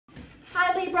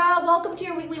Libra, welcome to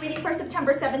your weekly reading for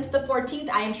September 7th to the 14th.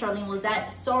 I am Charlene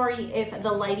Lizette. Sorry if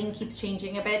the lighting keeps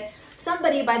changing a bit.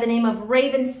 Somebody by the name of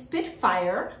Raven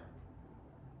Spitfire,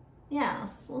 yeah,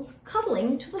 was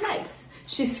cuddling to the lights.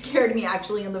 She scared me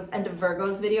actually in the end of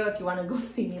Virgo's video. If you want to go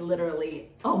see me,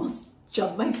 literally almost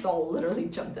jumped, my soul literally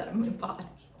jumped out of my body.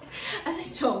 And I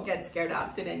don't get scared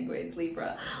often anyways,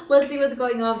 Libra. Let's see what's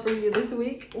going on for you this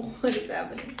week. What is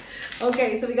happening?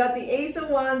 Okay, so we got the Ace of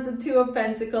Wands and Two of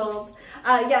Pentacles.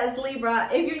 Yes, Libra,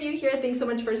 if you're new here, thanks so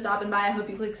much for stopping by. I hope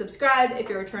you click subscribe. If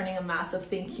you're returning, a massive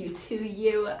thank you to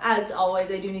you. As always,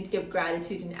 I do need to give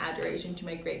gratitude and adoration to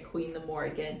my great queen, the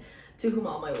Morrigan, to whom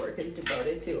all my work is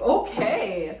devoted to.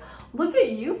 Okay, look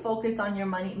at you, focus on your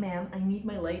money. Ma'am, I need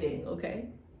my lighting, okay?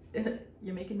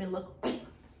 You're making me look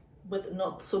with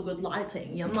not so good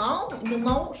lighting, you know,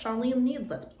 Charlene needs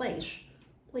it,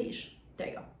 please, there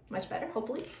you go, much better,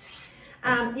 hopefully.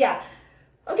 Yeah,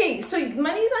 okay, so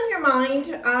money's on your mind.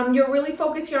 You're really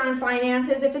focused here on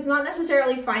finances. If it's not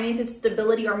necessarily finances,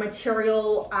 stability or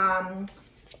material,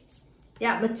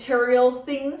 material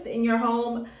things in your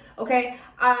home, okay.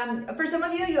 For some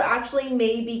of you, you actually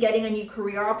may be getting a new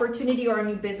career opportunity or a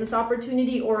new business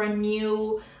opportunity or a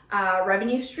new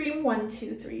revenue stream. 1,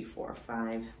 2, 3, 4,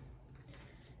 5.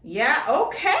 Yeah,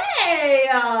 okay,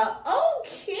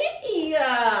 okay,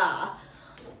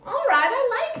 all right,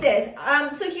 I like this.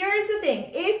 So here's the thing.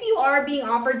 If you are being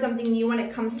offered something new when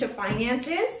it comes to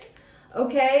finances,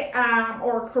 okay,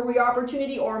 or career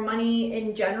opportunity or money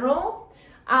in general,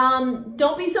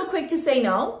 don't be so quick to say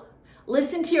no.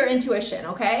 Listen to your intuition,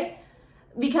 okay?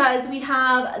 Because we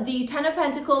have the Ten of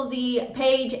Pentacles, the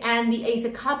Page, and the Ace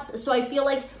of Cups. So I feel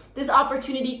like this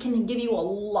opportunity can give you a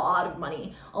lot of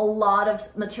money, a lot of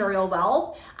material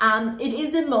wealth. It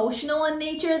is emotional in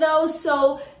nature though.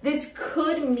 So this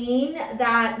could mean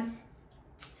that,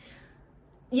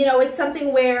 you know, it's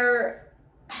something where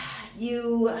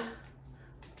you,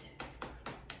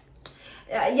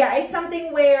 it's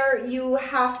something where you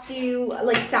have to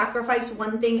like sacrifice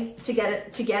one thing to get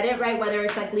it, right? Whether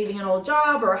it's like leaving an old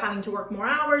job or having to work more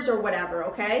hours or whatever,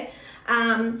 okay?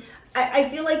 I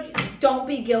feel like don't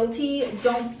be guilty,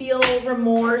 don't feel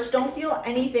remorse, don't feel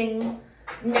anything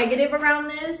negative around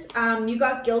this. You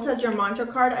got guilt as your mantra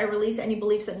card. I release any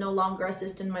beliefs that no longer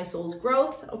assist in my soul's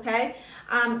growth, okay?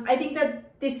 I think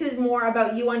that this is more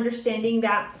about you understanding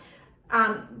that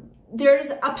there's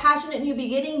a passionate new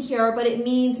beginning here, but it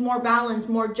means more balance,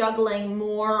 more juggling,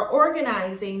 more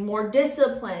organizing, more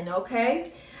discipline,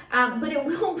 okay? But it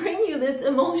will bring you this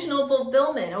emotional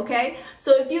fulfillment, okay?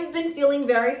 So if you've been feeling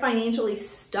very financially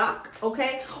stuck,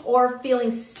 okay, or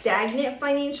feeling stagnant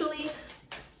financially,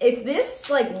 if this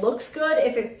like looks good,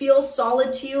 if it feels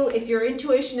solid to you, if your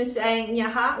intuition is saying,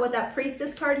 yeah, with that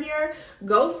Priestess card here,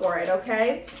 go for it,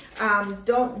 okay?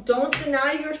 Don't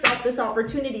deny yourself this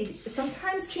opportunity.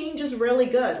 Sometimes change is really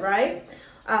good, right?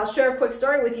 I'll share a quick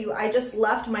story with you. I just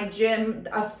left my gym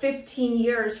of 15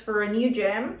 years for a new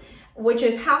gym, which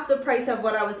is half the price of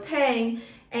what I was paying.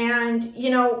 And, you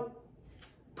know,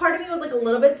 part of me was like a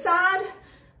little bit sad,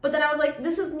 but then I was like,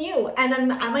 this is new. And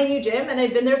I'm at my new gym and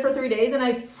I've been there for 3 days and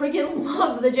I freaking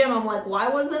love the gym. I'm like, why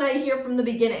wasn't I here from the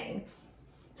beginning?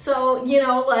 So, you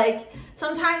know, like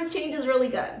sometimes change is really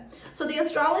good. So the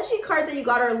astrology cards that you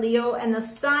got are Leo and the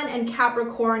Sun and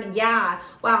Capricorn. Yeah.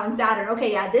 Wow. And Saturn.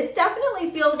 Okay. Yeah. This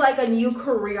definitely feels like a new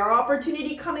career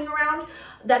opportunity coming around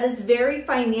that is very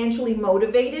financially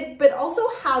motivated, but also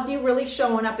has you really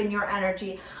showing up in your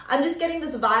energy. I'm just getting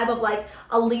this vibe of like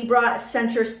a Libra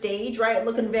center stage, right?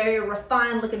 Looking very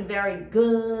refined, looking very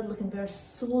good, looking very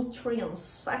sultry and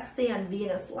sexy and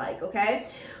Venus-like, okay?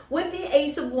 With the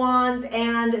Ace of Wands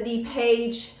and the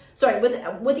Page, sorry, with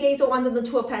the Ace of Wands and the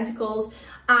Two of Pentacles,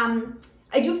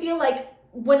 I do feel like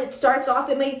when it starts off,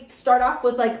 it may start off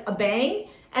with like a bang,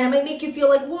 and it might make you feel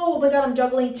like, whoa, oh my God, I'm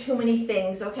juggling too many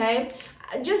things, okay?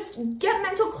 Just get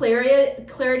mental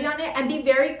clarity on it and be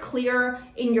very clear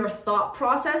in your thought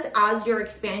process as you're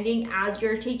expanding, as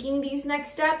you're taking these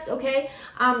next steps, okay?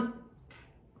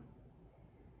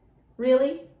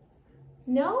 Really?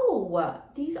 No,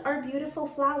 these are beautiful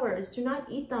flowers. Do not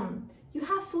eat them. You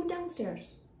have food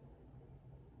downstairs.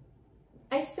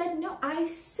 I said no. I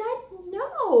said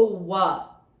no.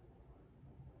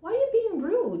 Why are you being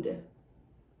rude?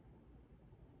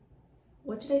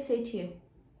 What did I say to you?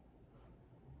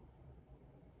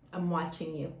 I'm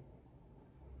watching you.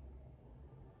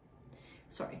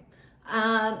 Sorry.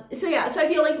 So yeah, so I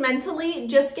feel like mentally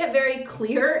just get very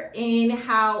clear in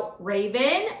how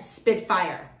Raven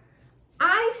Spitfire.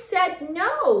 I said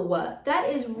no. That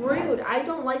is rude. I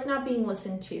don't like not being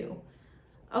listened to.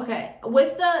 Okay,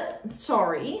 with the,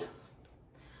 sorry.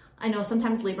 I know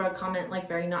sometimes Libra comment like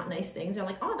very not nice things. They're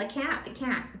like, oh, the cat.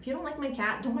 If you don't like my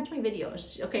cat, don't watch my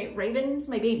videos. Okay, Raven's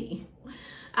my baby.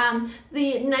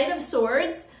 The Knight of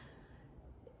Swords,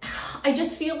 I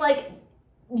just feel like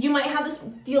you might have this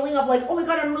feeling of like, oh my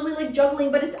God, I'm really like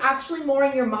juggling, but it's actually more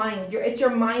in your mind. It's your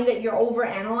mind that you're over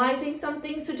analyzing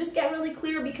something. So just get really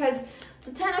clear, because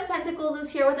the 10 of Pentacles is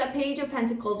here with that Page of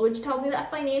Pentacles, which tells me that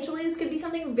financially this could be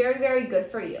something very, very good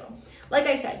for you. Like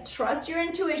I said, trust your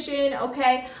intuition,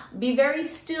 okay? Be very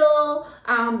still.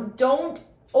 Don't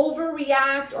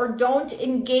overreact or don't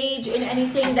engage in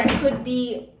anything that could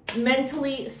be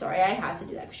mentally, sorry, I had to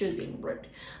do that because she was being rude.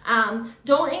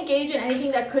 Don't engage in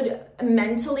anything that could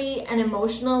mentally and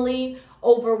emotionally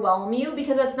overwhelm you,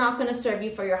 because that's not going to serve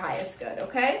you for your highest good,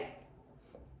 okay?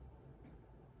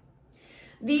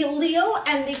 The Leo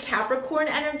and the Capricorn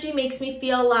energy makes me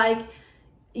feel like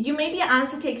you may be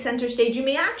asked to take center stage. You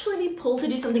may actually be pulled to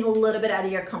do something a little bit out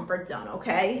of your comfort zone,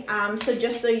 okay? So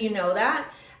just so you know that,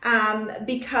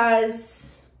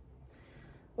 because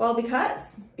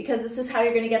this is how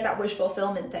you're going to get that wish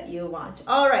fulfillment that you want.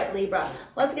 All right, Libra,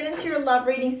 let's get into your love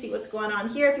reading, see what's going on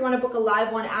here. If you want to book a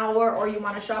live 1 hour, or you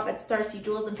want to shop at STARSEA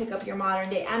Jewels and pick up your modern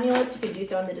day amulets, you can do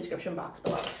so in the description box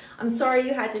below. I'm sorry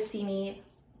you had to see me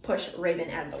push Raven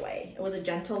out of the way. It was a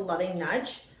gentle, loving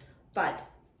nudge, but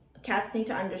cats need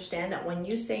to understand that when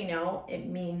you say no, it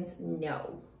means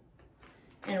no.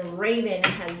 And Raven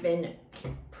has been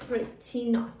pretty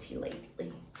naughty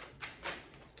lately.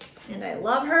 And I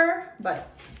love her,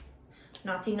 but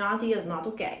naughty is not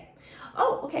okay.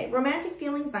 Oh, okay, romantic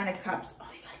feelings, 9 of Cups. Oh,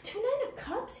 you got 2 9 of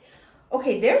Cups?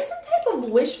 Okay, there's some type of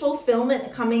wish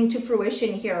fulfillment coming to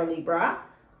fruition here, Libra.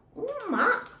 Oh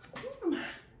my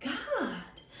God.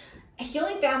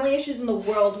 Healing family issues in the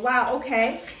world. Wow,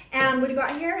 okay. And what do you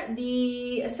got here?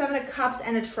 The 7 of Cups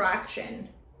and attraction.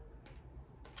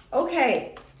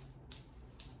 Okay.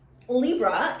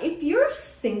 Libra, if you're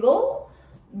single,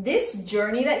 this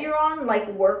journey that you're on, like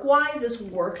work-wise, this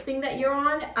work thing that you're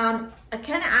on,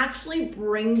 can actually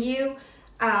bring you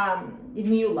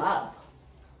new love.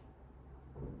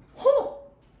 Huh.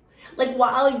 Like,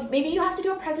 while maybe you have to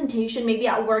do a presentation, maybe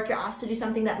at work you're asked to do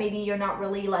something that maybe you're not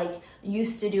really like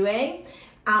used to doing,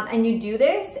 and you do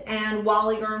this, and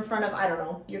while you're in front of, I don't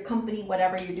know, your company,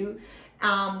 whatever you do,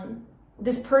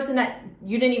 this person that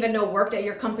you didn't even know worked at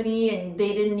your company, and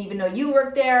they didn't even know you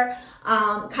worked there,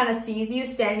 kind of sees you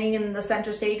standing in the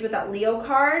center stage with that Leo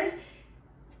card.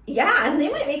 Yeah, and they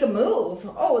might make a move.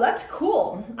 Oh, that's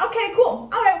cool. Okay, cool.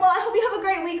 All right, well, I hope you have a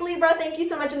great week, Libra. Thank you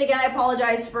so much. And again, I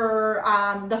apologize for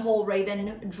the whole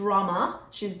Raven drama.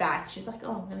 She's back. She's like,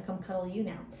 oh, I'm going to come cuddle you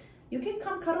now. You can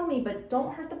come cuddle me, but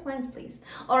don't hurt the plants, please.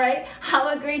 All right,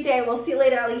 have a great day. We'll see you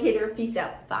later, alligator. Peace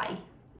out. Bye.